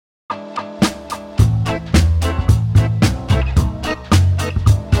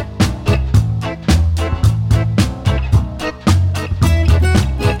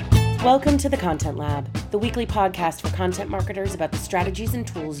to the Content Lab, the weekly podcast for content marketers about the strategies and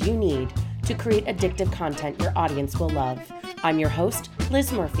tools you need to create addictive content your audience will love. I'm your host,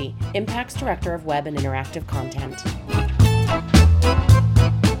 Liz Murphy, Impact's Director of Web and Interactive Content.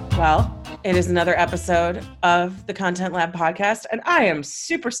 Well, it is another episode of the Content Lab podcast, and I am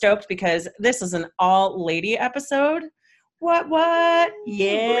super stoked because this is an all-lady episode. What?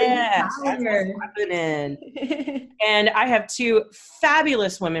 Yeah, that's what's happening. And I have two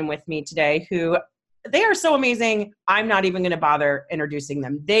fabulous women with me today who, they are so amazing, I'm not even going to bother introducing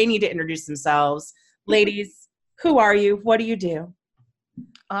them. They need to introduce themselves. Ladies, who are you? What do you do?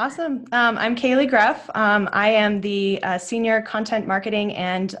 Awesome. I'm Kaylee Greff. I am the senior content marketing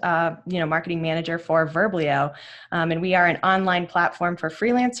and marketing manager for Verblio, and we are an online platform for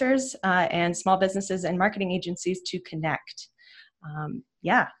freelancers and small businesses and marketing agencies to connect.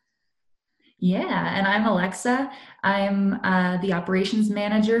 Yeah, and I'm Alexa. I'm the operations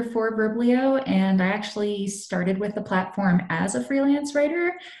manager for Verblio, and I actually started with the platform as a freelance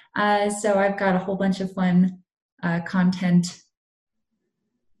writer. So I've got a whole bunch of fun content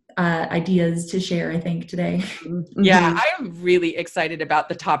ideas to share, I think, today. Yeah, I am really excited about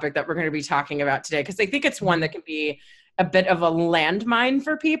the topic that we're going to be talking about today, because I think it's one that can be a bit of a landmine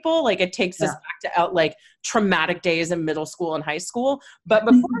for people. Like, it takes us back to traumatic days in middle school and high school. But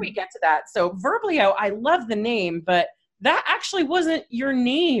before we get to that, so Verblio, I love the name, but that actually wasn't your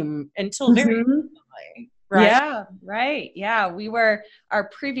name until very recently, right? Yeah, right. Yeah, our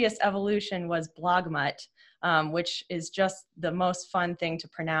previous evolution was Blogmutt. Which is just the most fun thing to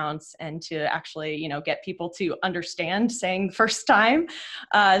pronounce and to actually, get people to understand saying the first time.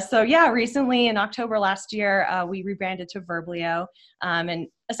 Recently in October last year, we rebranded to Verblio. And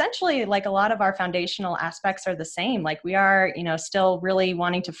essentially, like, a lot of our foundational aspects are the same. Like, we are, still really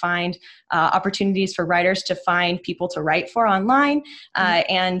wanting to find opportunities for writers to find people to write for online.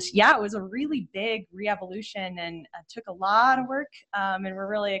 It was a really big re-evolution and took a lot of work. And we're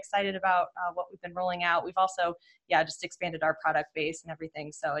really excited about what we've been rolling out. We've also, just expanded our product base and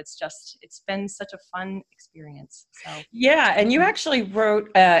everything. So it's been such a fun experience. So yeah, and you actually wrote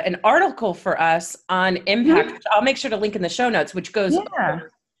an article for us on Impact, which I'll make sure to link in the show notes, which goes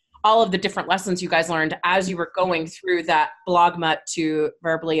over all of the different lessons you guys learned as you were going through that Blogmutt to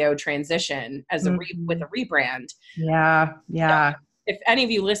Verblio transition as with a rebrand. Yeah. So if any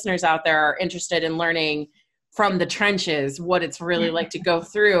of you listeners out there are interested in learning from the trenches what it's really like to go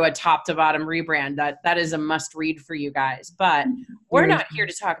through a top to bottom rebrand, that is a must read for you guys. But we're not here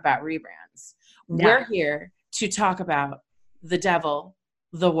to talk about rebrands. No. We're here to talk about the devil,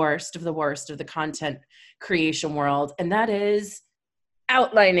 the worst of the content creation world, and that is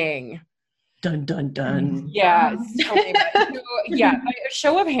outlining. Dun, dun, dun. Yeah. A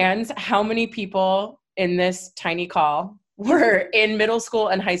show of hands, how many people in this tiny call were in middle school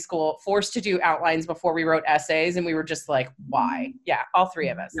and high school forced to do outlines before we wrote essays, and we were just like, why? Yeah, all three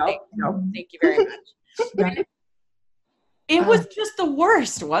of us. Thank you very much. It was just the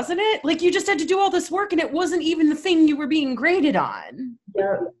worst, wasn't it? Like, you just had to do all this work, and it wasn't even the thing you were being graded on.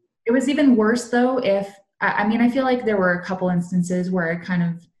 Yeah. It was even worse, though, I feel like there were a couple instances where I kind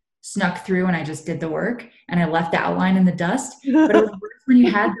of snuck through and I just did the work and I left the outline in the dust. But it was worse when you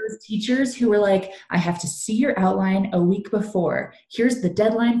had those teachers who were like, I have to see your outline a week before. Here's the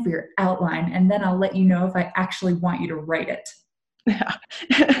deadline for your outline, and then I'll let you know if I actually want you to write it. Yeah.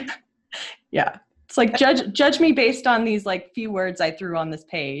 Yeah. It's like, judge me based on these few words I threw on this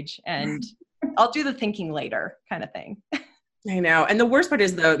page, and I'll do the thinking later kind of thing. I know. And the worst part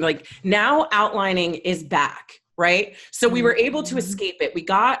is, though, now outlining is back, right? So we were able to escape it. We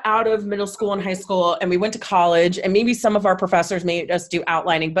got out of middle school and high school and we went to college, and maybe some of our professors made us do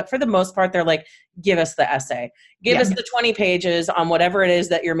outlining, but for the most part, they're like, give us the essay, give us the 20 pages on whatever it is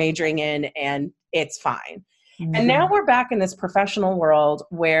that you're majoring in, and it's fine. And now we're back in this professional world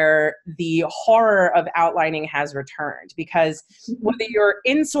where the horror of outlining has returned, because whether you're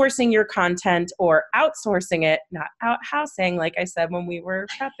insourcing your content or outsourcing it, not outhousing, like I said when we were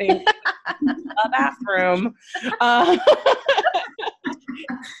prepping a bathroom,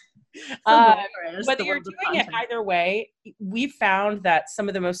 whether you're doing it either way, we've found that some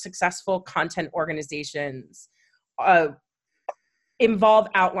of the most successful content organizations involve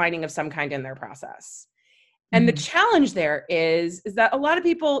outlining of some kind in their process. And the challenge there is that a lot of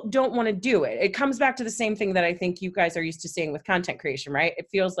people don't want to do it. It comes back to the same thing that I think you guys are used to seeing with content creation, right? It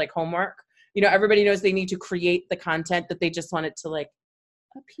feels like homework. Everybody knows they need to create the content, that they just want it to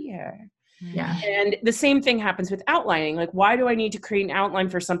appear. Yeah. And the same thing happens with outlining. Like, why do I need to create an outline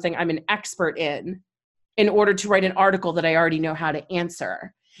for something I'm an expert in order to write an article that I already know how to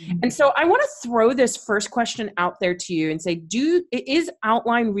answer? And so I want to throw this first question out there to you and say, is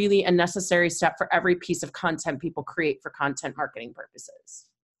outline really a necessary step for every piece of content people create for content marketing purposes?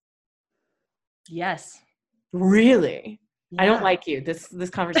 Yes. Really? Yeah. I don't like you, this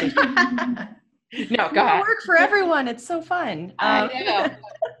conversation. No, go ahead. Work for everyone. It's so fun. I know.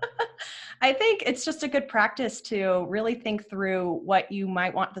 I think it's just a good practice to really think through what you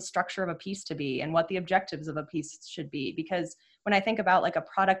might want the structure of a piece to be and what the objectives of a piece should be. Because when I think about like a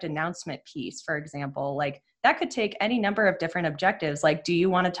product announcement piece, for example, like that could take any number of different objectives. Like, do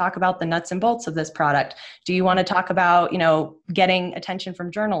you want to talk about the nuts and bolts of this product? Do you want to talk about, getting attention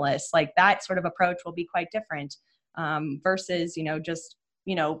from journalists? Like that sort of approach will be quite different versus, just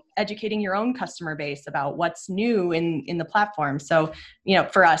educating your own customer base about what's new in the platform. So,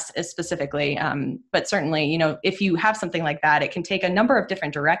 for us specifically, but certainly, if you have something like that, it can take a number of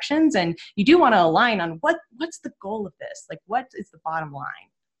different directions, and you do want to align on what's the goal of this? Like, what is the bottom line?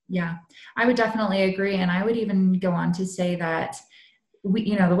 Yeah, I would definitely agree. And I would even go on to say that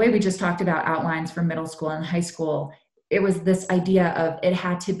the way we just talked about outlines for middle school and high school, it was this idea of it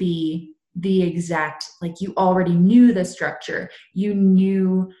had to be the exact, like you already knew the structure, you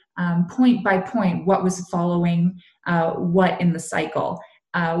knew point by point what was following what in the cycle.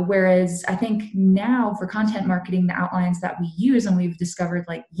 Whereas I think now for content marketing, the outlines that we use and we've discovered,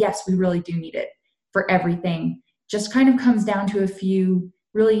 like, yes, we really do need it for everything, just kind of comes down to a few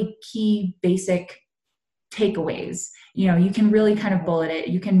really key basic takeaways. You can really kind of bullet it.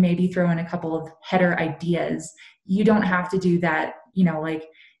 You can maybe throw in a couple of header ideas. You don't have to do that, like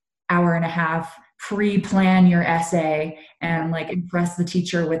hour and a half, pre-plan your essay and like impress the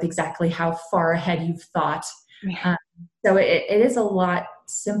teacher with exactly how far ahead you've thought. Yeah. So it is a lot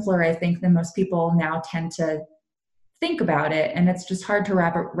simpler, I think, than most people now tend to think about it. And it's just hard to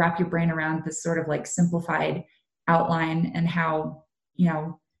wrap your brain around this sort of like simplified outline and how,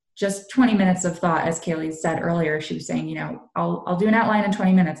 just 20 minutes of thought, as Kaylee said earlier, she was saying, I'll do an outline in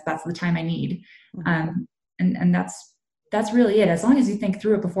 20 minutes. That's the time I need. Mm-hmm. And that's really it. As long as you think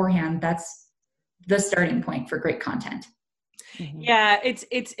through it beforehand, that's the starting point for great content. Yeah,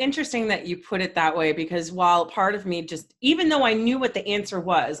 it's interesting that you put it that way, because while part of me just, even though I knew what the answer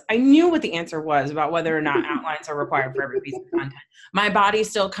was about whether or not outlines are required for every piece of content, my body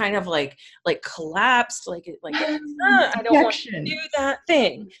still kind of like collapsed, I don't want to do that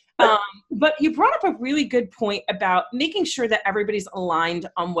thing. But you brought up a really good point about making sure that everybody's aligned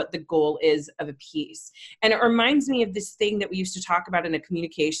on what the goal is of a piece. And it reminds me of this thing that we used to talk about in a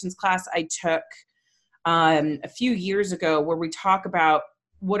communications class I took a few years ago, where we talk about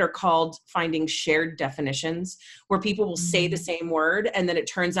what are called finding shared definitions, where people will say the same word and then it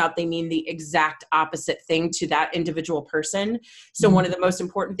turns out they mean the exact opposite thing to that individual person. So one of the most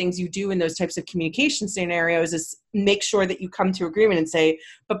important things you do in those types of communication scenarios is make sure that you come to agreement and say,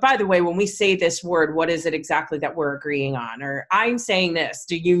 but by the way, when we say this word, what is it exactly that we're agreeing on? Or I'm saying this,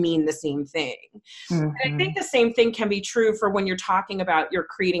 do you mean the same thing? And I think the same thing can be true for when you're talking about you're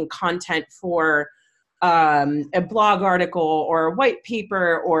creating content for a blog article or a white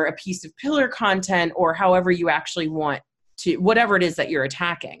paper or a piece of pillar content, or however you actually want to, whatever it is that you're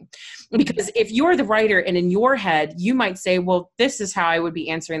attacking. Because if you're the writer and in your head, you might say, well, this is how I would be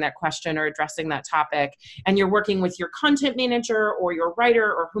answering that question or addressing that topic. And you're working with your content manager or your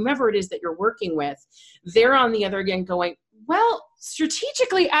writer or whomever it is that you're working with. They're on the other end going, well,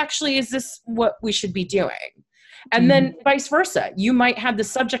 strategically, actually, is this what we should be doing? And then vice versa. You might have the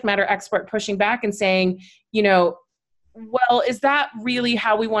subject matter expert pushing back and saying, well, is that really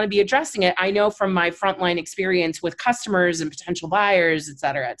how we want to be addressing it? I know from my frontline experience with customers and potential buyers, et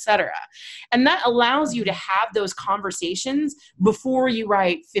cetera, et cetera. And that allows you to have those conversations before you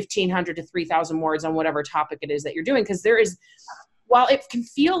write 1,500 to 3,000 words on whatever topic it is that you're doing. Because while it can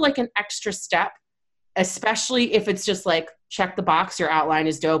feel like an extra step, especially if it's just like, check the box, your outline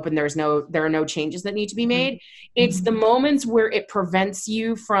is dope and there are no changes that need to be made. It's the moments where it prevents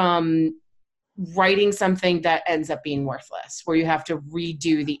you from writing something that ends up being worthless, where you have to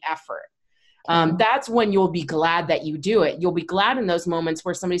redo the effort. That's when you'll be glad that you do it. You'll be glad in those moments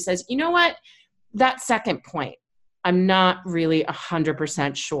where somebody says, you know what, that second point, I'm not really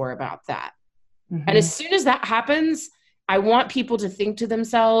 100% sure about that. And as soon as that happens, I want people to think to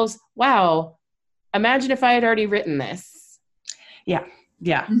themselves, wow, imagine if I had already written this. Yeah.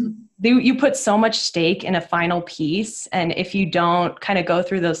 Yeah. You put so much stake in a final piece. And if you don't kind of go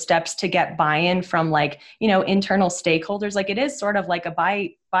through those steps to get buy-in from internal stakeholders, like it is sort of like a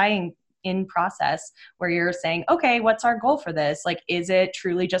buying in process where you're saying, okay, what's our goal for this? Like, is it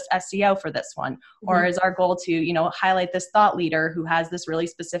truly just SEO for this one? Or is our goal to, you know, highlight this thought leader who has this really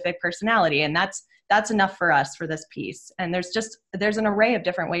specific personality? And that's enough for us for this piece. And there's an array of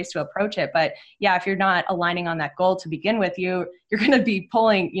different ways to approach it. But yeah, if you're not aligning on that goal to begin with, you're going to be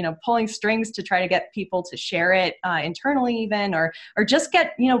pulling strings to try to get people to share it internally even, or just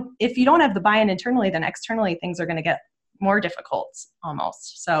get, you know, if you don't have the buy-in internally, then externally things are going to get more difficult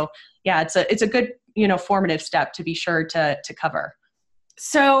almost. So yeah, it's a good, you know, formative step to be sure to cover.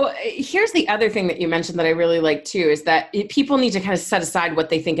 So here's the other thing that you mentioned that I really like too, is that people need to kind of set aside what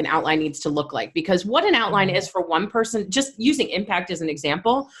they think an outline needs to look like, because what an outline is for one person, just using impact as an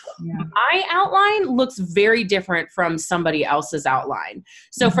example, my outline looks very different from somebody else's outline.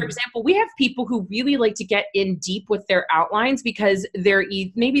 So for example, we have people who really like to get in deep with their outlines because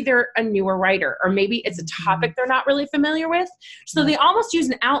maybe they're a newer writer, or maybe it's a topic they're not really familiar with. So they almost use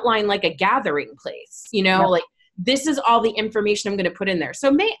an outline like a gathering place, you know, like, this is all the information I'm going to put in there. So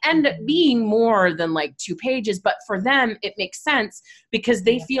it may end up being more than like 2 pages, but for them, it makes sense because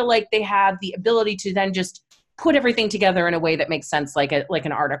they feel like they have the ability to then just put everything together in a way that makes sense, like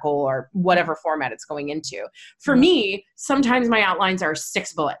an article or whatever format it's going into. For me, sometimes my outlines are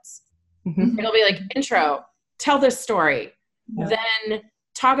 6 bullets. It'll be like intro, tell this story, then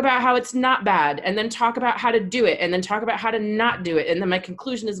talk about how it's not bad, and then talk about how to do it, and then talk about how to not do it. And then my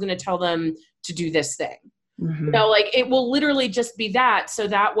conclusion is going to tell them to do this thing. You know, like it will literally just be that. So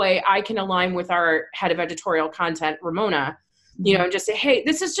that way I can align with our head of editorial content, Ramona, you know, and just say, hey,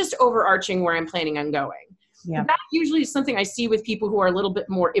 this is just overarching where I'm planning on going. Yeah. That usually is something I see with people who are a little bit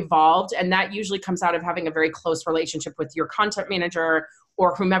more evolved. And that usually comes out of having a very close relationship with your content manager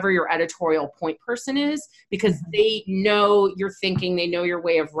or whomever your editorial point person is, because they know your thinking, they know your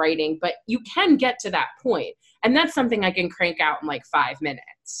way of writing, but you can get to that point. And that's something I can crank out in like 5 minutes.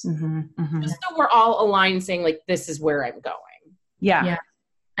 Just so we're all aligned saying like, this is where I'm going. Yeah.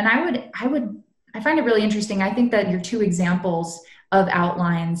 And I find it really interesting. I think that your 2 examples of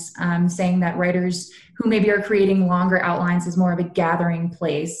outlines, saying that writers who maybe are creating longer outlines is more of a gathering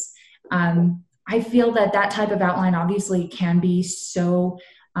place. I feel that type of outline obviously can be so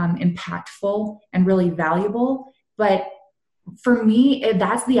impactful and really valuable. But for me,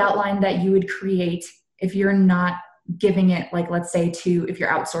 that's the outline that you would create if you're not giving it, like, let's say if you're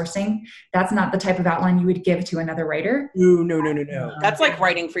outsourcing, that's not the type of outline you would give to another writer. No. That's like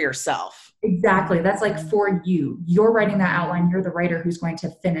writing for yourself. Exactly. That's like for you. You're writing that outline. You're the writer who's going to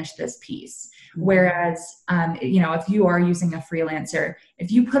finish this piece. Whereas, you know, if you are using a freelancer,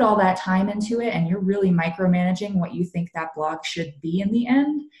 if you put all that time into it and you're really micromanaging what you think that blog should be in the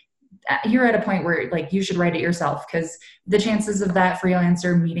end, you're at a point where like you should write it yourself, because the chances of that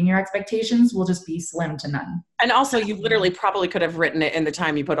freelancer meeting your expectations will just be slim to none. And also you literally probably could have written it in the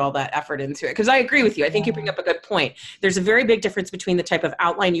time you put all that effort into it. Because I agree with you. I think you bring up a good point. There's a very big difference between the type of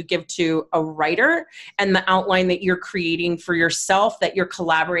outline you give to a writer and the outline that you're creating for yourself that you're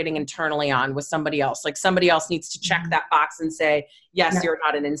collaborating internally on with somebody else. Like somebody else needs to check that box and say, yes, you're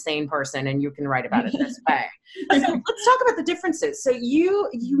not an insane person and you can write about it this way. So let's talk about the differences. So you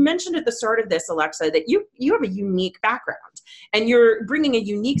mentioned at the start of this, Alexa, that you have a unique background and you're bringing a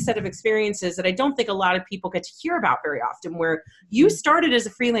unique set of experiences that I don't think a lot of people get to hear about very often, where you started as a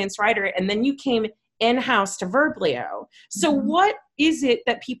freelance writer and then you came in-house to Verblio. So what is it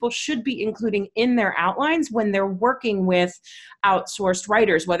that people should be including in their outlines when they're working with outsourced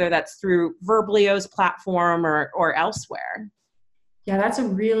writers, whether that's through Verblio's platform or elsewhere? Yeah, that's a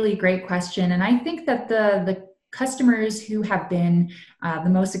really great question. And I think that the customers who have been the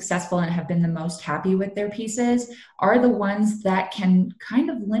most successful and have been the most happy with their pieces are the ones that can kind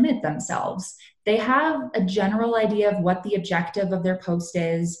of limit themselves. They have a general idea of what the objective of their post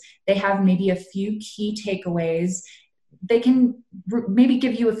is. They have maybe a few key takeaways. They can maybe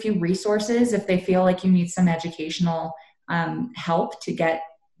give you a few resources if they feel like you need some educational help to get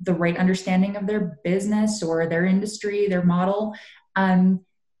the right understanding of their business or their industry, their model.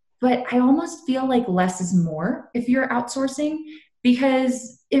 But I almost feel like less is more if you're outsourcing,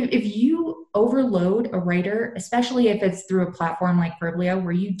 because if you overload a writer, especially if it's through a platform like Verblio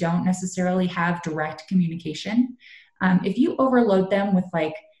where you don't necessarily have direct communication, if you overload them with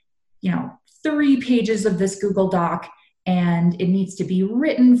 3 pages of this Google Doc and it needs to be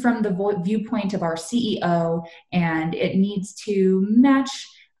written from the viewpoint of our CEO and it needs to match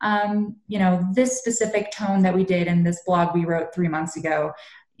this specific tone that we did in this blog we wrote 3 months ago,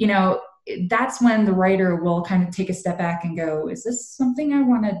 that's when the writer will kind of take a step back and go, is this something I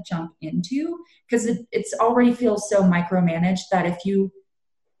want to jump into? Because it's already feels so micromanaged that if you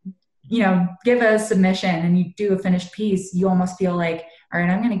give a submission and you do a finished piece, you almost feel like, all right,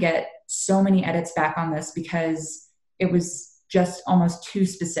 I'm going to get so many edits back on this because it was just almost too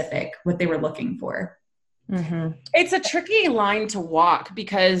specific what they were looking for. Mm-hmm. It's a tricky line to walk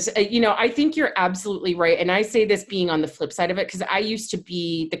because, I think you're absolutely right. And I say this being on the flip side of it, because I used to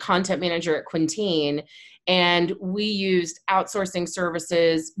be the content manager at Quintain, and we used outsourcing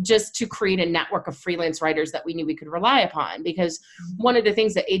services just to create a network of freelance writers that we knew we could rely upon. Because one of the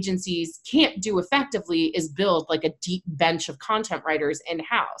things that agencies can't do effectively is build like a deep bench of content writers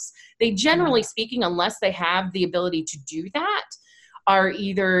in-house. They generally speaking, unless they have the ability to do that, are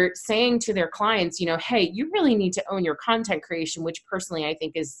either saying to their clients, hey, you really need to own your content creation, which personally I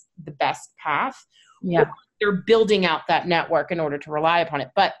think is the best path. Yeah. They're building out that network in order to rely upon it.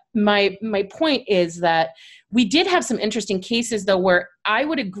 But my point is that we did have some interesting cases, though, where I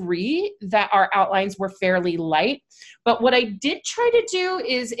would agree that our outlines were fairly light. But what I did try to do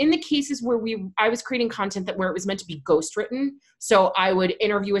is in the cases where I was creating content where it was meant to be ghostwritten. So I would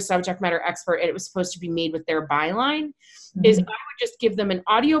interview a subject matter expert and it was supposed to be made with their byline, is I would just give them an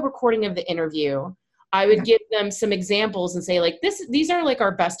audio recording of the interview. I would give them some examples and say like, these are like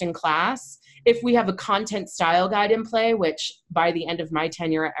our best in class. If we have a content style guide in play, which by the end of my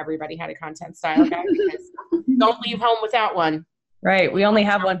tenure, everybody had a content style guide, because don't leave home without one. Right. We only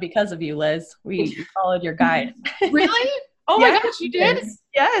have one because of you, Liz. We followed your guide. Really? Oh my gosh, you did?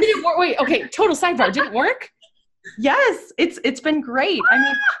 Yes. Did it work? Wait, okay. Total sidebar. Did it work? Yes. It's been great.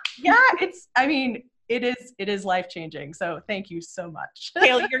 It is life-changing. So thank you so much.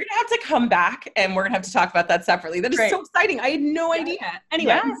 Haley, you're going to have to come back and we're going to have to talk about that separately. That is so exciting. I had no idea.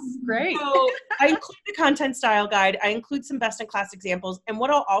 Anyway. Yes, great. So I include the content style guide. I include some best-in-class examples. And what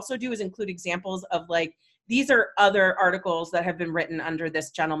I'll also do is include examples of like, these are other articles that have been written under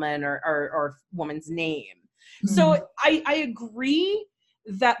this gentleman or woman's name. Mm-hmm. So I agree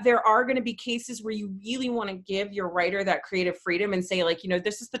that there are going to be cases where you really want to give your writer that creative freedom and say like,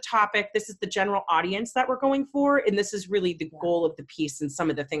 this is the topic, this is the general audience that we're going for, and this is really the goal of the piece and some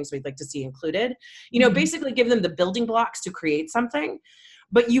of the things we'd like to see included. Basically give them the building blocks to create something,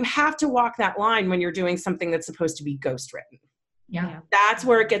 but you have to walk that line when you're doing something that's supposed to be ghostwritten. Yeah. That's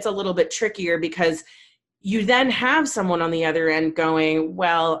where it gets a little bit trickier, because you then have someone on the other end going,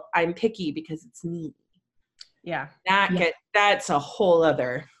 well, I'm picky because it's me. Yeah. That's a whole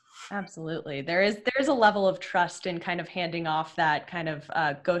other. Absolutely. There's a level of trust in kind of handing off that kind of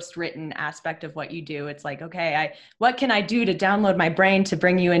ghost written aspect of what you do. It's like, okay, what can I do to download my brain to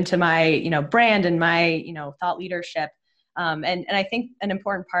bring you into my, brand and my, thought leadership. And I think an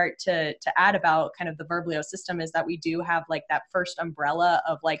important part to add about kind of the Verblio system is that we do have like that first umbrella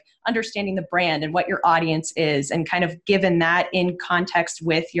of like understanding the brand and what your audience is, and kind of given that in context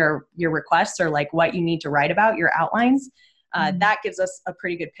with your requests or like what you need to write about, your outlines, that gives us a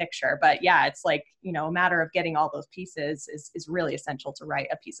pretty good picture. But yeah, it's like, a matter of getting all those pieces is really essential to write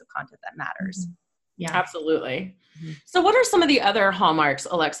a piece of content that matters. Yeah, absolutely. So what are some of the other hallmarks,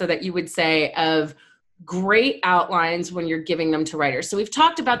 Alexa, that you would say of great outlines when you're giving them to writers? So we've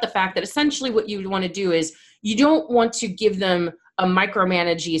talked about the fact that essentially what you want to do is you don't want to give them a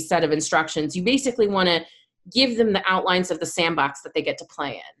micromanagey set of instructions. You basically want to give them the outlines of the sandbox that they get to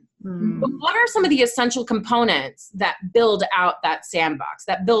play in. But what are some of the essential components that build out that sandbox,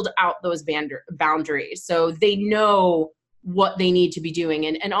 that build out those boundaries so they know what they need to be doing,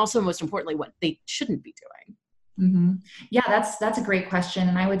 and also most importantly, what they shouldn't be doing? Mm-hmm. Yeah, that's a great question.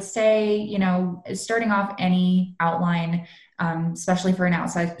 And I would say, starting off any outline, especially for an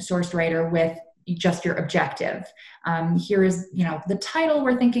outside sourced writer, with just your objective. Here is, the title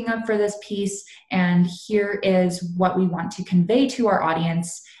we're thinking of for this piece, and here is what we want to convey to our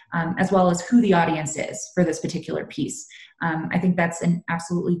audience, as well as who the audience is for this particular piece. I think that's an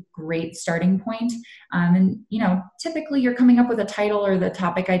absolutely great starting point. And, typically you're coming up with a title or the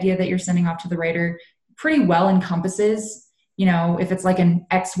topic idea that you're sending off to the writer pretty well encompasses, if it's like an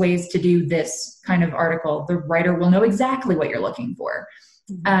X ways to do this kind of article, the writer will know exactly what you're looking for.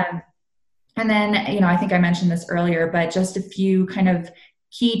 And then, I think I mentioned this earlier, but just a few kind of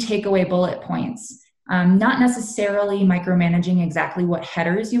key takeaway bullet points. Not necessarily micromanaging exactly what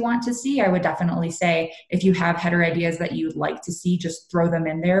headers you want to see. I would definitely say if you have header ideas that you'd like to see, just throw them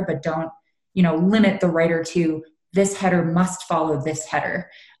in there, but don't, limit the writer to this header must follow this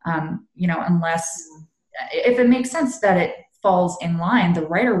header. Unless if it makes sense that it falls in line, the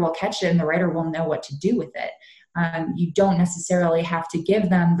writer will catch it and the writer will know what to do with it. You don't necessarily have to give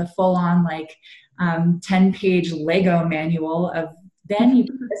them the full-on 10-page Lego manual of then you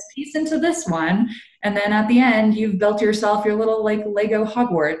put this piece into this one, and then at the end you've built yourself your little Lego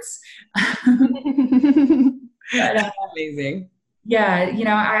Hogwarts. But, amazing. Yeah,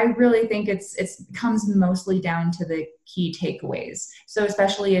 I really think it comes mostly down to the key takeaways. So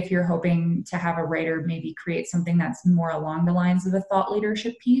especially if you're hoping to have a writer maybe create something that's more along the lines of a thought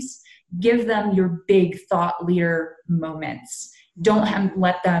leadership piece, give them your big thought leader moments. Don't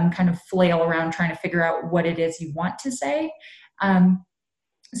let them kind of flail around trying to figure out what it is you want to say.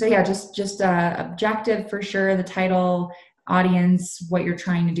 So yeah, just objective for sure, the title, audience, what you're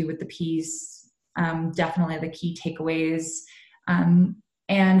trying to do with the piece, definitely the key takeaways.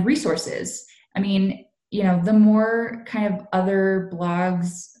 And resources. I mean, the more kind of other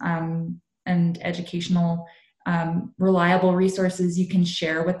blogs and educational, reliable resources you can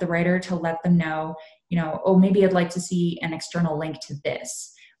share with the writer to let them know, oh, maybe I'd like to see an external link to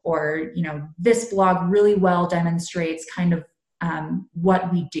this, or, this blog really well demonstrates kind of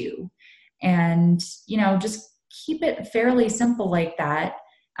what we do. And, just keep it fairly simple like that.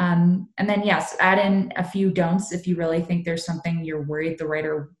 And then, yes, add in a few don'ts if you really think there's something you're worried the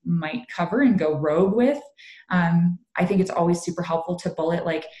writer might cover and go rogue with. I think it's always super helpful to bullet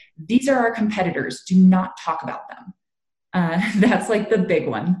like, these are our competitors. Do not talk about them. That's like the big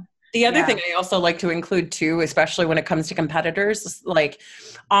one. The other thing I also like to include too, especially when it comes to competitors, like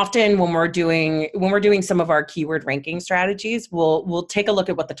often when we're doing some of our keyword ranking strategies, we'll take a look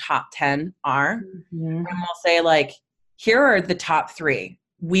at what the top 10 are, and we'll say like, here are the top 3.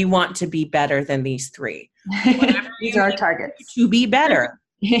 We want to be better than these 3. These are our targets to be better.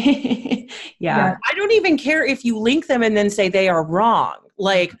 Yeah. I don't even care if you link them and then say they are wrong.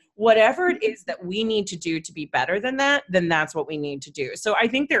 Like whatever it is that we need to do to be better than that, then that's what we need to do. So I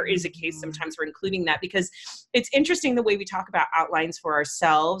think there is a case sometimes for including that, because it's interesting the way we talk about outlines for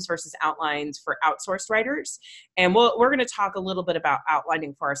ourselves versus outlines for outsourced writers. And we're going to talk a little bit about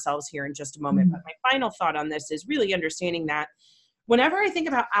outlining for ourselves here in just a moment. But my final thought on this is really understanding that whenever I think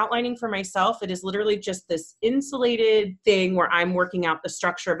about outlining for myself, it is literally just this insulated thing where I'm working out the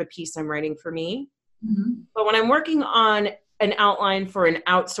structure of a piece I'm writing for me. But when I'm working on an outline for an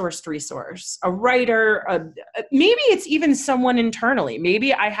outsourced resource, a writer, maybe it's even someone internally.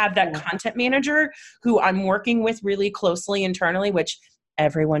 Maybe I have that content manager who I'm working with really closely internally, which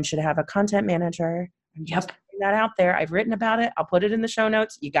everyone should have a content manager. I'm just putting that out there. I've written about it. I'll put it in the show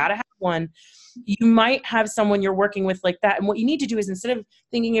notes. You got to have one. You might have someone you're working with like that. And what you need to do is, instead of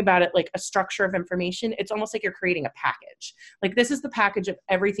thinking about it like a structure of information, it's almost like you're creating a package. Like, this is the package of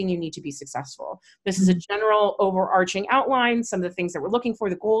everything you need to be successful. This is a general overarching outline, some of the things that we're looking for,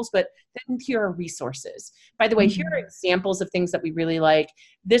 the goals, but then here are resources. By the way, here are examples of things that we really like.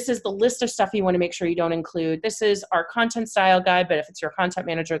 This is the list of stuff you want to make sure you don't include. This is our content style guide, but if it's your content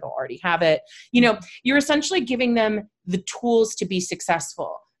manager, they'll already have it. You're essentially giving them the tools to be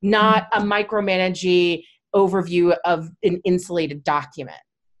successful, not a micromanaging overview of an insulated document.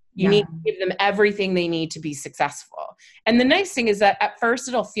 You need to give them everything they need to be successful. And the nice thing is that at first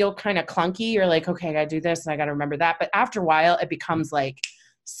it'll feel kind of clunky. You're like, okay, I got to do this and I got to remember that. But after a while, it becomes like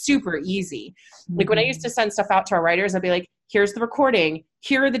super easy. Like when I used to send stuff out to our writers, I'd be like, here's the recording.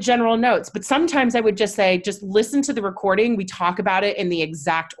 Here are the general notes. But sometimes I would just say, just listen to the recording. We talk about it in the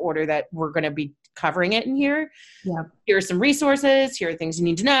exact order that we're going to be covering it in here. Here are some resources. Here are things you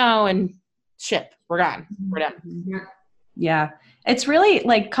need to know, and ship. We're gone. We're done. Yeah. It's really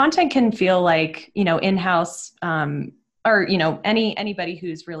like, content can feel like, in-house, or, anybody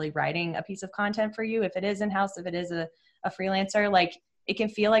who's really writing a piece of content for you. If it is in-house, if it is a freelancer, like, it can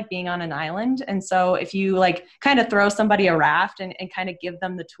feel like being on an island. And so if you like kind of throw somebody a raft and kind of give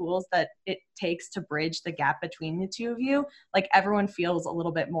them the tools that it takes to bridge the gap between the two of you, like everyone feels a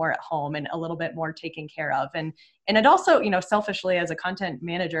little bit more at home and a little bit more taken care of. And it also, selfishly as a content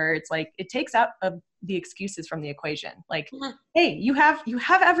manager, it's like, it takes out the excuses from the equation. Like, hey, you have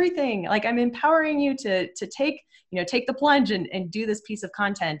everything. Like, I'm empowering you to take the plunge and do this piece of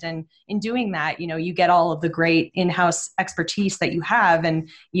content. And in doing that, you get all of the great in-house expertise that you have. And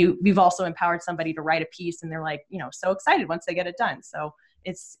you've also empowered somebody to write a piece, and they're like, so excited once they get it done. So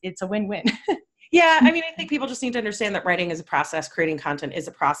it's a win-win. Yeah. I mean, I think people just need to understand that writing is a process, creating content is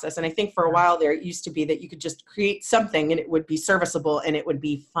a process. And I think for a while there, it used to be that you could just create something and it would be serviceable and it would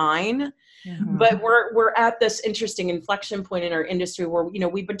be fine. But we're at this interesting inflection point in our industry where,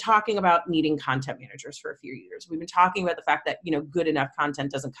 we've been talking about needing content managers for a few years. We've been talking about the fact that, good enough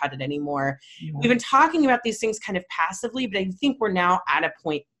content doesn't cut it anymore. We've been talking about these things kind of passively, but I think we're now at a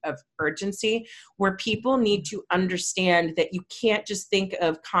point of urgency where people need to understand that you can't just think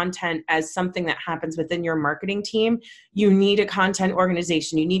of content as something that happens within your marketing team. You need a content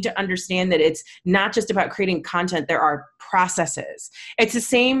organization. You need to understand that it's not just about creating content. There are processes. It's the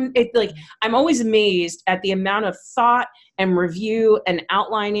same. It's like, I'm always amazed at the amount of thought and review and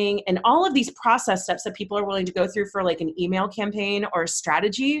outlining and all of these process steps that people are willing to go through for like an email campaign or a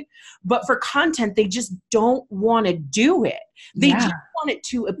strategy. But for content, they just don't want to do it. They just want it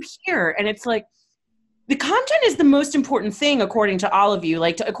to appear. And it's like, the content is the most important thing, according to all of you.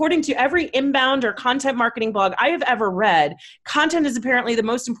 Like, according to every inbound or content marketing blog I have ever read, content is apparently the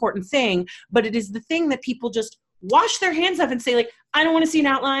most important thing, but it is the thing that people just wash their hands of and say, like, I don't want to see an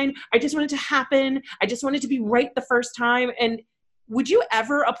outline. I just want it to happen. I just want it to be right the first time. And would you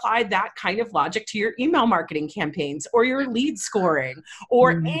ever apply that kind of logic to your email marketing campaigns or your lead scoring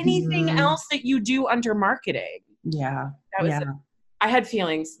or anything else that you do under marketing? Yeah. That was I had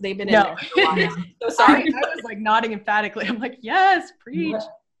feelings. They've been in No. there. So sorry. I was like nodding emphatically. I'm like, yes, preach.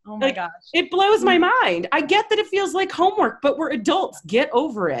 Oh my gosh. It blows my mind. I get that it feels like homework, but we're adults. Get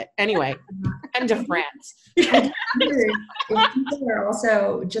over it. Anyway, end of rant. I wonder if people are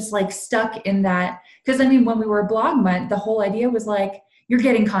also just like stuck in that, because I mean, when we were Blogmutt, the whole idea was like, you're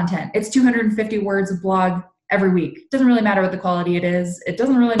getting content. It's 250 words of blog every week. It doesn't really matter what the quality it is. It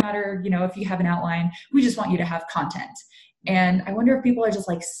doesn't really matter, if you have an outline. We just want you to have content. And I wonder if people are just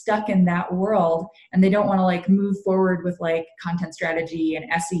like stuck in that world and they don't want to like move forward with like content strategy and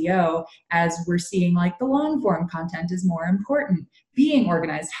SEO, as we're seeing like the long form content is more important. Being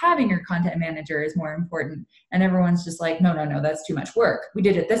organized, having your content manager is more important. And everyone's just like, no, that's too much work. We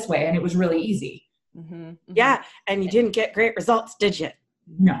did it this way and it was really easy. Yeah. And you didn't get great results, did you?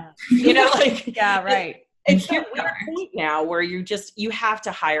 No. Like, yeah, right. It's at a point now where you have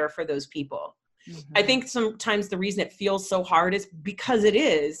to hire for those people. I think sometimes the reason it feels so hard is because it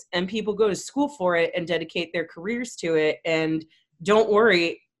is, and people go to school for it and dedicate their careers to it. And don't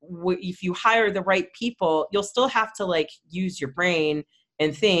worry, if you hire the right people, you'll still have to like use your brain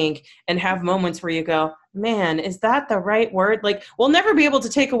and think and have moments where you go, man, is that the right word? Like, we'll never be able to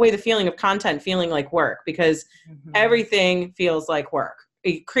take away the feeling of content feeling like work, because everything feels like work.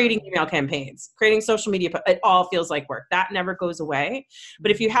 Creating email campaigns, creating social media, it all feels like work. That never goes away.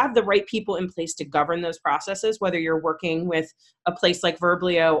 But if you have the right people in place to govern those processes, whether you're working with a place like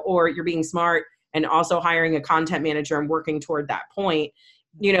Verblio or you're being smart and also hiring a content manager and working toward that point,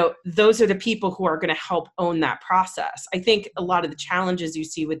 those are the people who are going to help own that process. I think a lot of the challenges you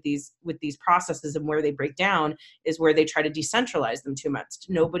see with these processes and where they break down is where they try to decentralize them too much.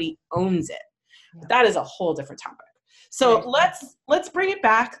 Nobody owns it. But that is a whole different topic. So let's bring it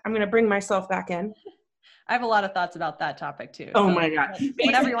back. I'm going to bring myself back in. I have a lot of thoughts about that topic too. Oh my God.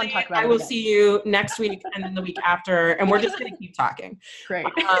 Whatever you want to talk about. I will see you next week and then the week after, and we're just going to keep talking. Great.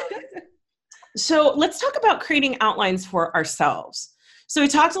 So let's talk about creating outlines for ourselves. So we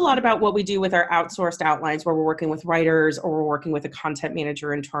talked a lot about what we do with our outsourced outlines, where we're working with writers or we're working with a content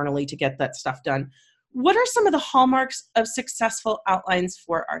manager internally to get that stuff done. What are some of the hallmarks of successful outlines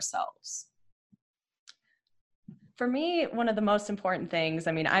for ourselves? For me, one of the most important things,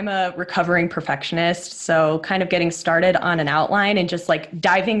 I'm a recovering perfectionist, so kind of getting started on an outline and just like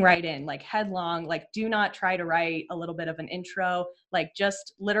diving right in, like headlong, like do not try to write a little bit of an intro, like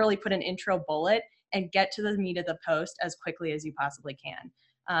just literally put an intro bullet and get to the meat of the post as quickly as you possibly can.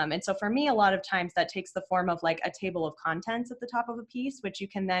 And so for me, a lot of times that takes the form of like a table of contents at the top of a piece, which you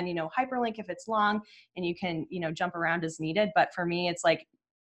can then, hyperlink if it's long, and you can, jump around as needed. But for me, it's like,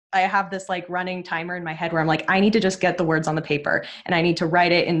 I have this like running timer in my head where I'm like, I need to just get the words on the paper and I need to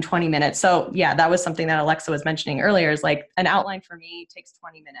write it in 20 minutes. So yeah, that was something that Alexa was mentioning earlier, is like an outline for me takes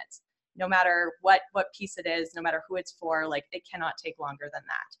 20 minutes, no matter what piece it is, no matter who it's for, like it cannot take longer than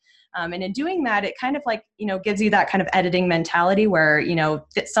that. And in doing that, it kind of like, gives you that kind of editing mentality where,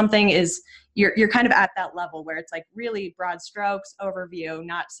 something is, you're kind of at that level where it's like really broad strokes, overview,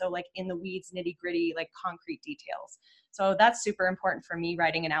 not so like in the weeds, nitty gritty, like concrete details. So that's super important for me,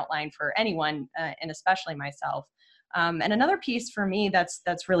 writing an outline for anyone, and especially myself. And another piece for me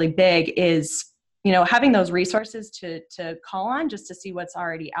that's really big is, having those resources to call on just to see what's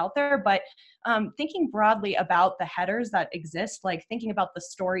already out there. But thinking broadly about the headers that exist, like thinking about the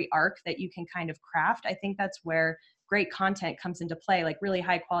story arc that you can kind of craft. I think that's where great content comes into play. Like really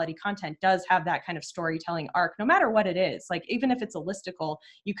high quality content does have that kind of storytelling arc, no matter what it is. Like even if it's a listicle,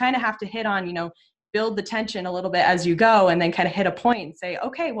 you kind of have to hit on, build the tension a little bit as you go, and then kind of hit a point and say,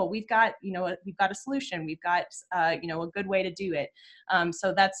 okay, well, we've got a solution. We've got, a good way to do it.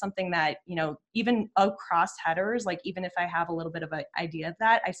 So that's something that, even across headers, like even if I have a little bit of an idea of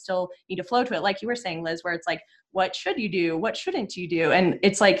that, I still need to flow to it. Like you were saying, Liz, where it's like, what should you do? What shouldn't you do? And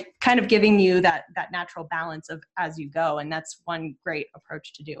it's like kind of giving you that natural balance of as you go. And that's one great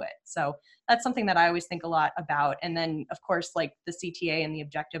approach to do it. So that's something that I always think a lot about. And then of course, like the CTA and the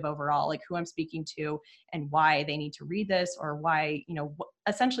objective overall, like who I'm speaking to and why they need to read this, or why,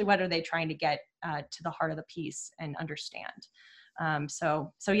 essentially what are they trying to get to the heart of the piece and understand.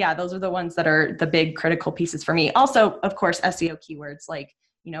 So yeah, those are the ones that are the big critical pieces for me. Also, of course, SEO keywords, like,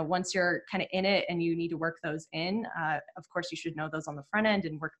 once you're kind of in it and you need to work those in, of course, you should know those on the front end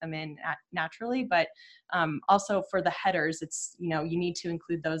and work them in naturally. But also for the headers, it's, you need to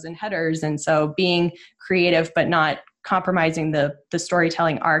include those in headers. And so being creative, but not compromising the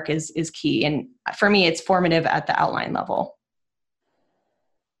storytelling arc is key. And for me, it's formative at the outline level.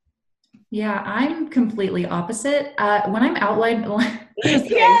 Yeah, I'm completely opposite. When I'm outlined,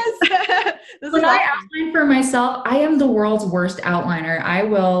 yes. When I outline for myself, I am the world's worst outliner. I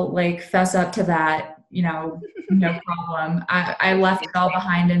will fess up to that, no problem. I left it all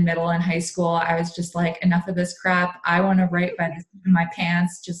behind in middle and high school. I was just like, enough of this crap. I want to write by the seat of my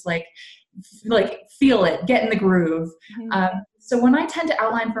pants, just like feel it, get in the groove. Mm-hmm. So when I tend to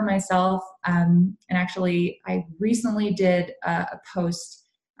outline for myself, and actually I recently did a post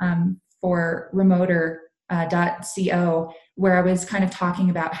for remoter.co where I was kind of talking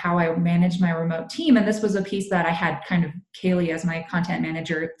about how I manage my remote team. And this was a piece that I had kind of Kaylee as my content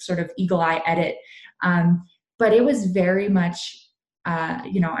manager sort of eagle eye edit. But it was very much,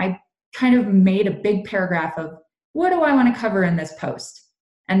 I kind of made a big paragraph of what do I want to cover in this post?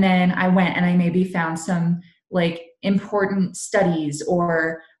 And then I went and I maybe found some important studies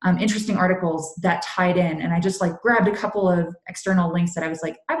or interesting articles that tied in. And I just grabbed a couple of external links that I was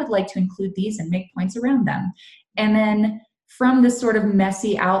I would like to include these and make points around them. And then from this sort of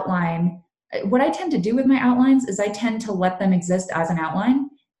messy outline, what I tend to do with my outlines is I tend to let them exist as an outline.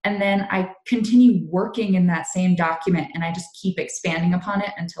 And then I continue working in that same document and I just keep expanding upon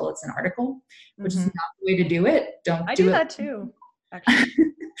it until it's an article, which is not the way to do it. I do that too, actually.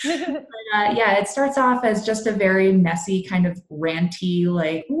 But, it starts off as just a very messy kind of ranty,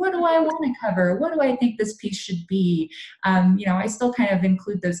 what do I want to cover? What do I think this piece should be? I still kind of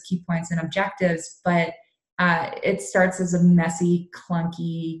include those key points and objectives, but it starts as a messy,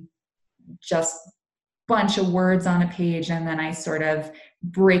 clunky, just bunch of words on a page. And then I sort of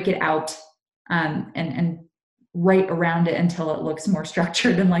break it out and write around it until it looks more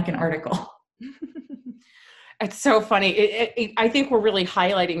structured and like an article. It's so funny. I think we're really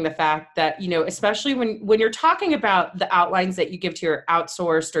highlighting the fact that, especially when you're talking about the outlines that you give to your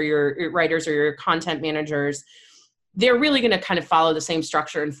outsourced or your writers or your content managers, they're really going to kind of follow the same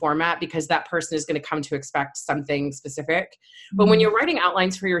structure and format because that person is going to come to expect something specific. But when you're writing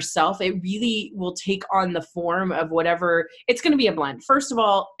outlines for yourself, it really will take on the form of whatever. It's going to be a blend. First of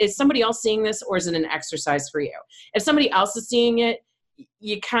all, is somebody else seeing this or is it an exercise for you? If somebody else is seeing it,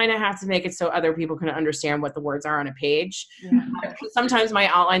 you kind of have to make it so other people can understand what the words are on a page. Yeah. Sometimes my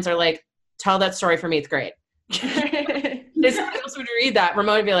outlines are tell that story from 8th grade. If somebody else would read that,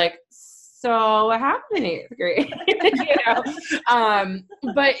 Ramona would be like, so what happened in 8th grade?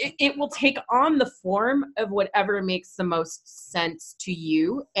 But it will take on the form of whatever makes the most sense to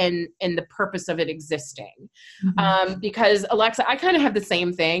you and the purpose of it existing. Mm-hmm. Because Alexa, I kind of have the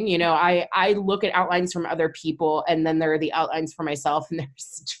same thing. I look at outlines from other people and then there are the outlines for myself and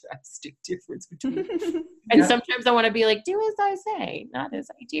there's a drastic difference between them. And sometimes I want to be like, do as I say, not as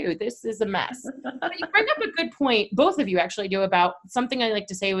I do. This is a mess. But you bring up a good point. Both of you actually do about something I like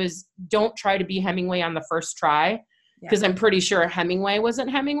to say was don't try to be Hemingway on the first try. Because I'm pretty sure Hemingway wasn't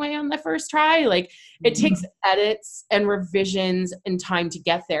Hemingway on the first try. It takes edits and revisions and time to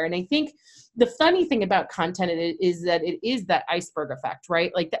get there. And I think the funny thing about content is that it is that iceberg effect,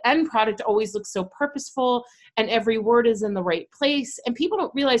 right? The end product always looks so purposeful and every word is in the right place. And people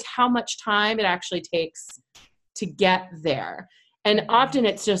don't realize how much time it actually takes to get there. And often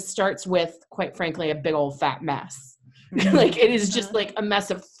it just starts with, quite frankly, a big old fat mess. It is just a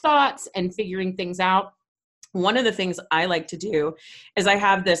mess of thoughts and figuring things out. One of the things I like to do is I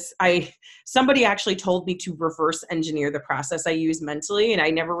have this, somebody actually told me to reverse engineer the process I use mentally, and I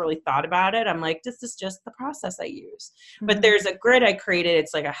never really thought about it. I'm like, this is just the process I use. Mm-hmm. But there's a grid I created.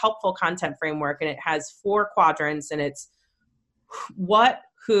 It's a helpful content framework, and it has 4 quadrants, and it's what,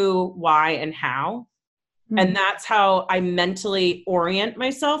 who, why, and how. And that's how I mentally orient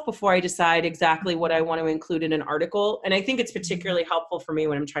myself before I decide exactly what I want to include in an article. And I think it's particularly helpful for me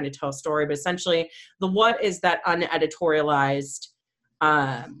when I'm trying to tell a story. But essentially, the what is that uneditorialized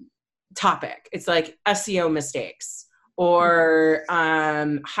topic. It's SEO mistakes or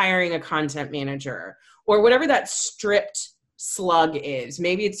hiring a content manager or whatever that stripped slug is.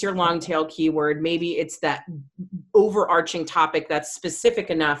 Maybe it's your long tail keyword. Maybe it's that overarching topic that's specific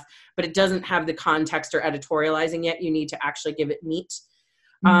enough, but it doesn't have the context or editorializing yet. You need to actually give it meat.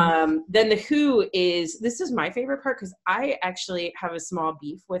 Then the who is, this is my favorite part because I actually have a small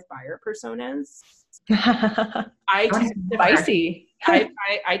beef with buyer personas. I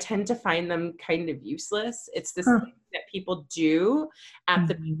tend to find them kind of useless. It's this thing that people do at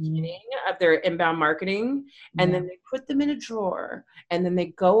the beginning of their inbound marketing, and then they put them in a drawer, and then they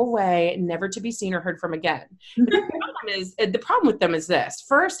go away, never to be seen or heard from again. The problem with them is this.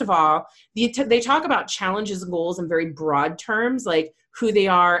 First of all, they talk about challenges and goals in very broad terms, like who they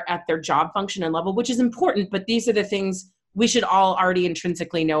are at their job function and level, which is important, but these are the things we should all already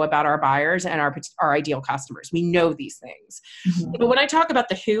intrinsically know about our buyers and our ideal customers. We know these things. But when I talk about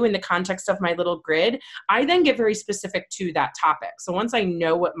the who in the context of my little grid, I then get very specific to that topic. So once I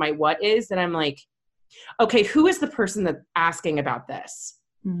know what my what is, then I'm like, okay, who is the person that's asking about this?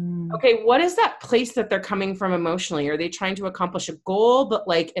 Okay, what is that place that they're coming from emotionally? Are they trying to accomplish a goal, but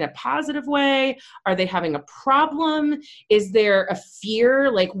like in a positive way? Are they having a problem? Is there a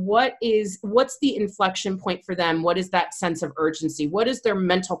fear? Like what's the inflection point for them? What is that sense of urgency? What is their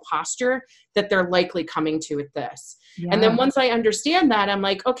mental posture that they're likely coming to with this? Yeah. And then once I understand that, I'm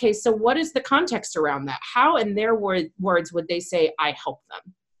like, okay, so what is the context around that? How in their words would they say, I help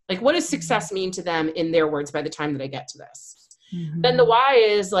them? Like what does success mean to them in their words by the time that I get to this? Then the why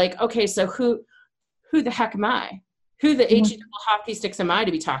is like, okay, so who the heck am I? Who the HE double hockey sticks am I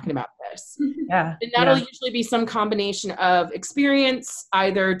to be talking about this? Yeah. And that'll usually be some combination of experience,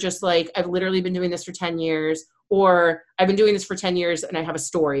 either just like I've literally been doing this for 10 years, or I've been doing this for 10 years and I have a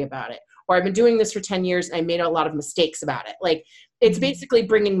story about it, or I've been doing this for 10 years and I made a lot of mistakes about it. Like it's basically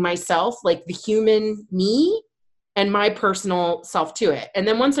bringing myself, like the human me and my personal self to it. And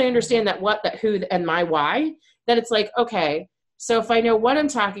then once I understand that what, that who, and my why, then it's like, okay, so if I know what I'm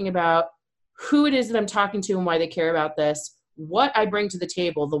talking about, who it is that I'm talking to and why they care about this, what I bring to the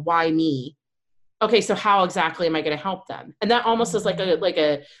table, the why me. Okay, so how exactly am I going to help them? And that almost is like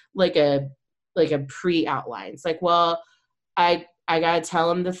a pre-outline. It's like, well, I got to tell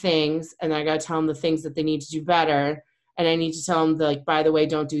them the things, and I got to tell them the things that they need to do better. And I need to tell them like, by the way,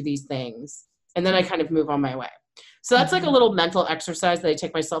 don't do these things. And then I kind of move on my way. So that's like a little mental exercise that I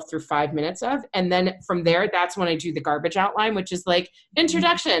take myself through 5 minutes of. And then from there, that's when I do the garbage outline, which is like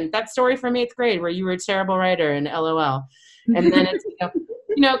introduction, that story from 8th grade where you were a terrible writer and LOL. And then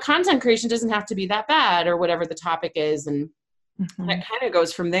it's, content creation doesn't have to be that bad or whatever the topic is. And that kind of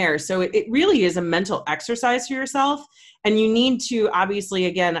goes from there. So it really is a mental exercise for yourself. And you need to obviously,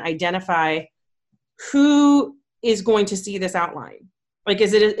 again, identify who is going to see this outline. Like,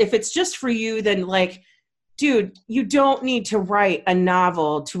 if it's just for you, then like, dude, you don't need to write a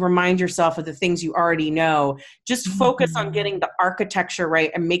novel to remind yourself of the things you already know. Just focus on getting the architecture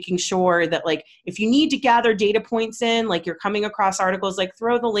right and making sure that like, if you need to gather data points in, like you're coming across articles, like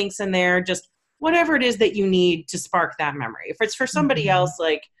throw the links in there, just whatever it is that you need to spark that memory. If it's for somebody else,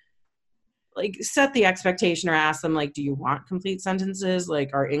 like set the expectation or ask them like, do you want complete sentences? Like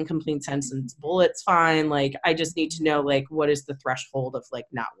are incomplete sentence bullets fine? Like, I just need to know like, what is the threshold of like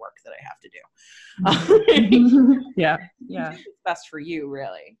not work that I have to do? Yeah. It's best for you,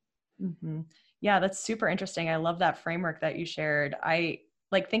 really. Yeah, that's super interesting. I love that framework that you shared. I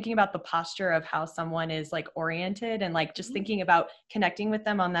like thinking about the posture of how someone is like oriented and like just thinking about connecting with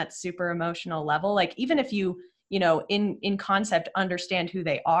them on that super emotional level. Like even if you in concept understand who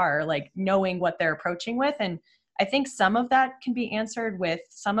they are, like knowing what they're approaching with. And I think some of that can be answered with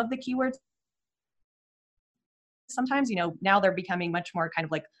some of the keywords. Sometimes, now they're becoming much more kind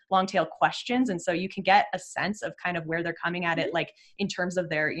of like long tail questions. And so you can get a sense of kind of where they're coming at it, like in terms of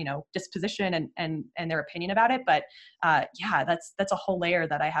their, disposition and their opinion about it. But yeah, that's a whole layer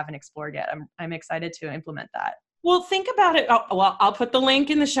that I haven't explored yet. I'm excited to implement that. Well, think about it. I'll put the link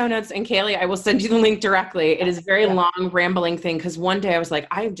in the show notes, and Kaylee, I will send you the link directly. It is a very long, rambling thing because one day I was like,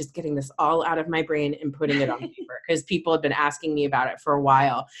 I am just getting this all out of my brain and putting it on paper because people have been asking me about it for a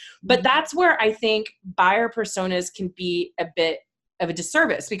while. But that's where I think buyer personas can be a bit of a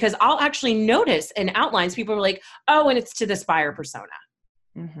disservice because I'll actually notice in outlines, people are like, oh, and it's to this buyer persona.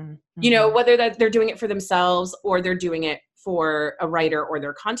 Whether that they're doing it for themselves or they're doing it for a writer or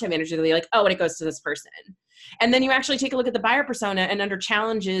their content manager, they'll be like, oh, and it goes to this person. And then you actually take a look at the buyer persona and under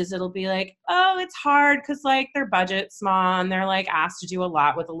challenges, it'll be like, oh, it's hard because like their budget's small and they're like asked to do a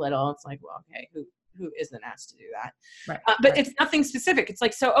lot with a little. It's like, well, okay, who isn't asked to do that? Right. But it's nothing specific. It's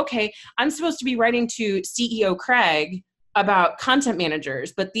like, so, okay, I'm supposed to be writing to CEO Craig about content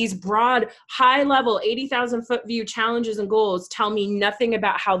managers, but these broad, high level, 80,000 foot view challenges and goals tell me nothing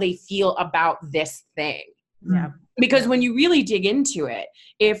about how they feel about this thing. Yeah. Because when you really dig into it,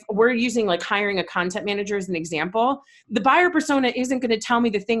 if we're using like hiring a content manager as an example, the buyer persona isn't going to tell me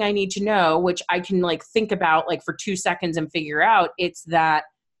the thing I need to know, which I can like think about like for 2 seconds and figure out. It's that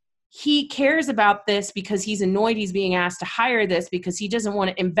he cares about this because he's annoyed he's being asked to hire this because he doesn't want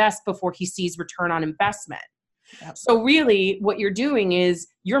to invest before he sees return on investment. Yep. So really what you're doing is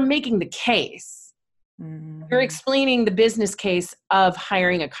you're making the case. Mm-hmm. You're explaining the business case of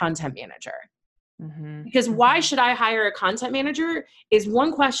hiring a content manager. Mm-hmm. Because why should I hire a content manager is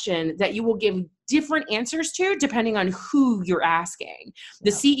one question that you will give different answers to depending on who you're asking.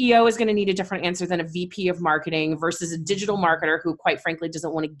 The CEO is going to need a different answer than a VP of marketing versus a digital marketer who quite frankly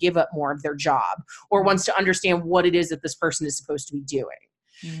doesn't want to give up more of their job or wants to understand what it is that this person is supposed to be doing.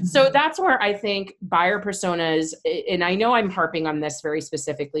 Mm-hmm. So that's where I think buyer personas, and I know I'm harping on this very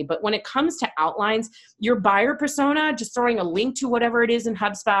specifically, but when it comes to outlines, your buyer persona, just throwing a link to whatever it is in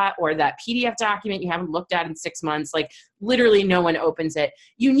HubSpot or that PDF document you haven't looked at in 6 months, like literally no one opens it.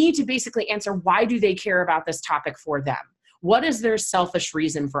 You need to basically answer, why do they care about this topic for them? What is their selfish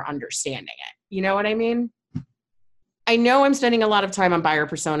reason for understanding it? You know what I mean? I know I'm spending a lot of time on buyer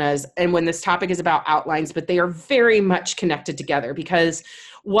personas and when this topic is about outlines, but they are very much connected together because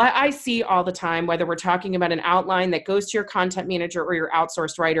what I see all the time, whether we're talking about an outline that goes to your content manager or your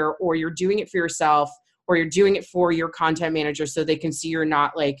outsourced writer, or you're doing it for yourself, or you're doing it for your content manager so they can see you're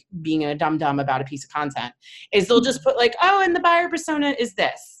not like being a dum-dum about a piece of content, is they'll just put like, oh, and the buyer persona is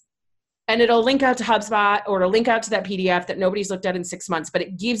this. And it'll link out to HubSpot or it'll link out to that PDF that nobody's looked at in 6 months, but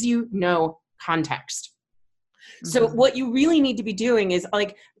it gives you no context. So what you really need to be doing is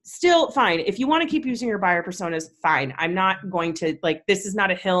like, still fine. If you want to keep using your buyer personas, fine. I'm not going to like, this is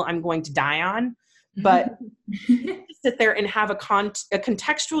not a hill I'm going to die on, but sit there and have a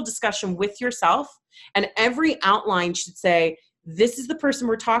contextual discussion with yourself. And every outline should say, this is the person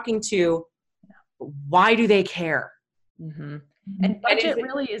we're talking to. Why do they care? Mm-hmm. And budget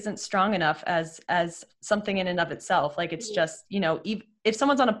really isn't strong enough as something in and of itself. Like it's just, you know, if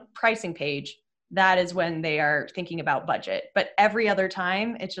someone's on a pricing page, that is when they are thinking about budget. But every other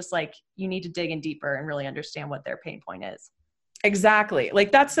time, it's just like, you need to dig in deeper and really understand what their pain point is. Exactly.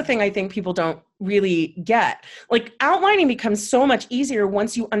 Like that's the thing I think people don't really get. Like outlining becomes so much easier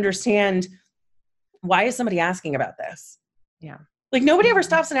once you understand, why is somebody asking about this? Yeah. Like nobody ever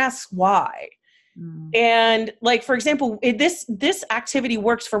stops and asks why. And like, for example, this activity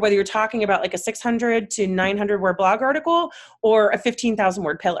works for whether you're talking about like a 600 to 900 word blog article or a 15,000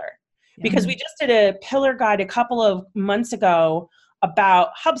 word pillar. Because we just did a pillar guide a couple of months ago about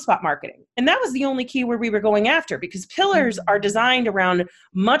HubSpot marketing. And that was the only keyword we were going after because pillars are designed around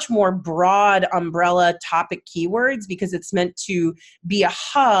much more broad umbrella topic keywords because it's meant to be a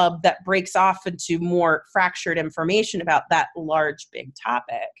hub that breaks off into more fractured information about that large, big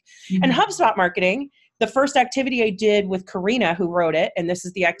topic. And HubSpot marketing, the first activity I did with Karina, who wrote it, and this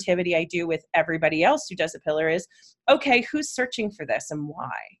is the activity I do with everybody else who does a pillar is, okay, who's searching for this and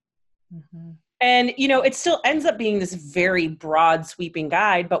why? Mm-hmm. And, you know, it still ends up being this very broad sweeping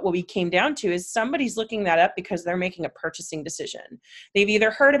guide. But what we came down to is somebody's looking that up because they're making a purchasing decision. They've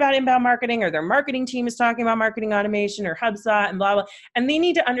either heard about inbound marketing or their marketing team is talking about marketing automation or HubSpot and blah, blah. And they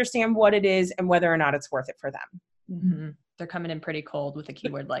need to understand what it is and whether or not it's worth it for them. Mm-hmm. They're coming in pretty cold with a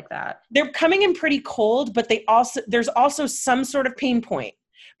keyword like that. They're coming in pretty cold, but there's also some sort of pain point.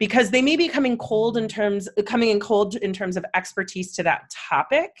 Because they may be coming in cold in terms of expertise to that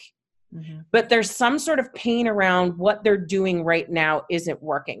topic. Mm-hmm. But there's some sort of pain around what they're doing right now isn't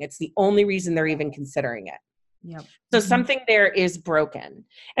working. It's the only reason they're even considering it. Yep. So something there is broken.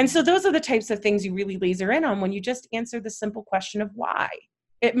 And so those are the types of things you really laser in on when you just answer the simple question of why.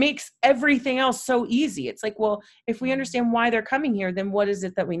 It makes everything else so easy. It's like, well, if we understand why they're coming here, then what is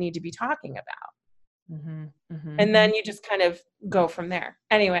it that we need to be talking about? Mm-hmm. Mm-hmm. And then you just kind of go from there.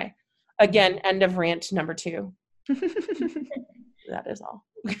 Anyway, again, end of rant number 2. That is all.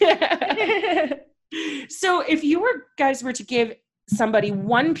 So if you guys were to give somebody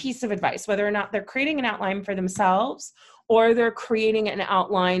one piece of advice, whether or not they're creating an outline for themselves or they're creating an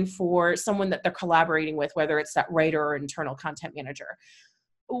outline for someone that they're collaborating with, whether it's that writer or internal content manager,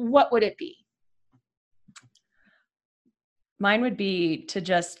 what would it be? Mine would be to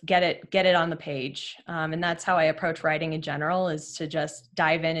just get it on the page. And that's how I approach writing in general, is to just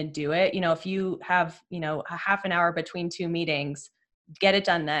dive in and do it. You know, if you have, a half an hour between 2 meetings, get it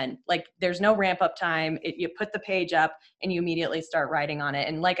done then. Like there's no ramp up time. You put the page up and you immediately start writing on it.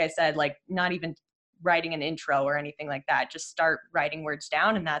 And like I said, like not even writing an intro or anything like that, just start writing words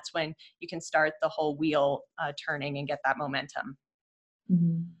down. And that's when you can start the whole wheel turning and get that momentum.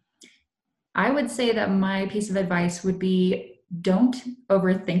 Mm-hmm. I would say that my piece of advice would be don't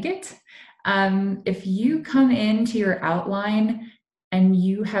overthink it. If you come into your outline and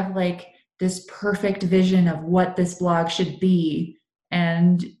you have like this perfect vision of what this blog should be,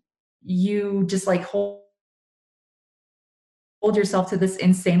 and you just like hold yourself to this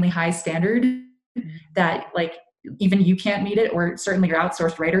insanely high standard that like even you can't meet it, or certainly your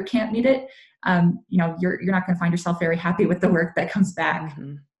outsourced writer can't meet it, you're not going to find yourself very happy with the work that comes back.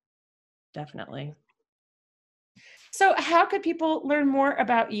 Mm-hmm. Definitely. So how could people learn more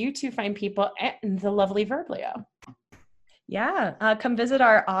about you to find people at the lovely Verblio? Yeah, come visit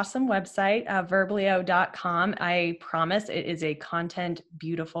our awesome website, verblio.com. I promise it is a content,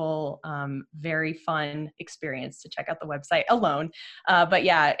 beautiful, very fun experience to check out the website alone. But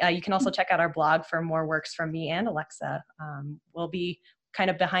yeah, you can also check out our blog for more works from me and Alexa. We'll be kind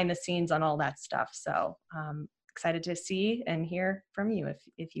of behind the scenes on all that stuff. So excited to see and hear from you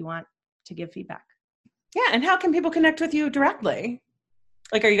if you want to give feedback. Yeah, and how can people connect with you directly?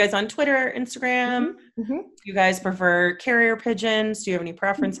 Like, are you guys on Twitter, Instagram? Mm-hmm. Do you guys prefer carrier pigeons? Do you have any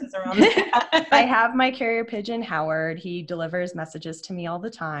preferences around that? I have my carrier pigeon, Howard. He delivers messages to me all the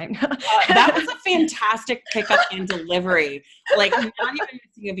time. That was a fantastic pickup and delivery. Like, not even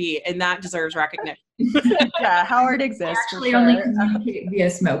missing a beat, and that deserves recognition. Yeah, Howard exists. I actually only communicate via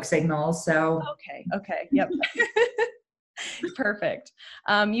smoke signals, so. Okay, yep. Perfect.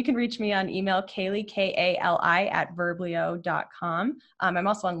 You can reach me on email, Kaylee, Kali @verblio.com. I'm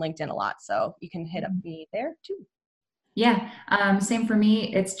also on LinkedIn a lot, so you can hit up me there too. Yeah, same for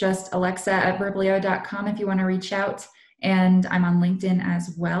me. It's just Alexa @verblio.com if you want to reach out. And I'm on LinkedIn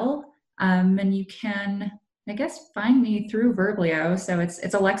as well. And you can, I guess, find me through Verblio. So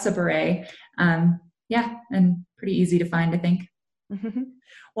it's Alexa Beret. Yeah, and pretty easy to find, I think.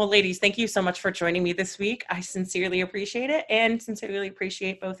 Well, ladies, thank you so much for joining me this week. I sincerely appreciate it, and sincerely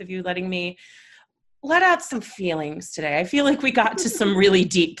appreciate both of you letting me let out some feelings today. I feel like we got to some really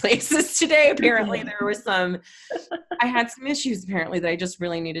deep places today. Apparently I had some issues apparently that I just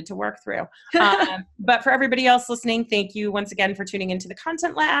really needed to work through. But for everybody else listening, thank you once again for tuning into the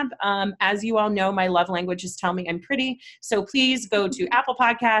Content Lab. As you all know, my love language is tell me I'm pretty. So please go to Apple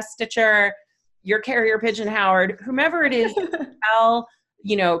Podcasts, Stitcher, your carrier pigeon, Howard, whomever it is, tell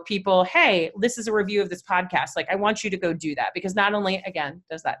people, hey, this is a review of this podcast. Like, I want you to go do that, because not only, again,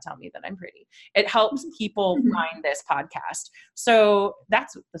 does that tell me that I'm pretty, it helps people find this podcast. So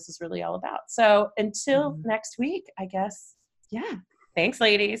that's what this is really all about. So until next week, I guess. Yeah. Thanks,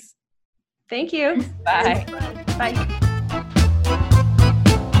 ladies. Thank you. Bye. Bye.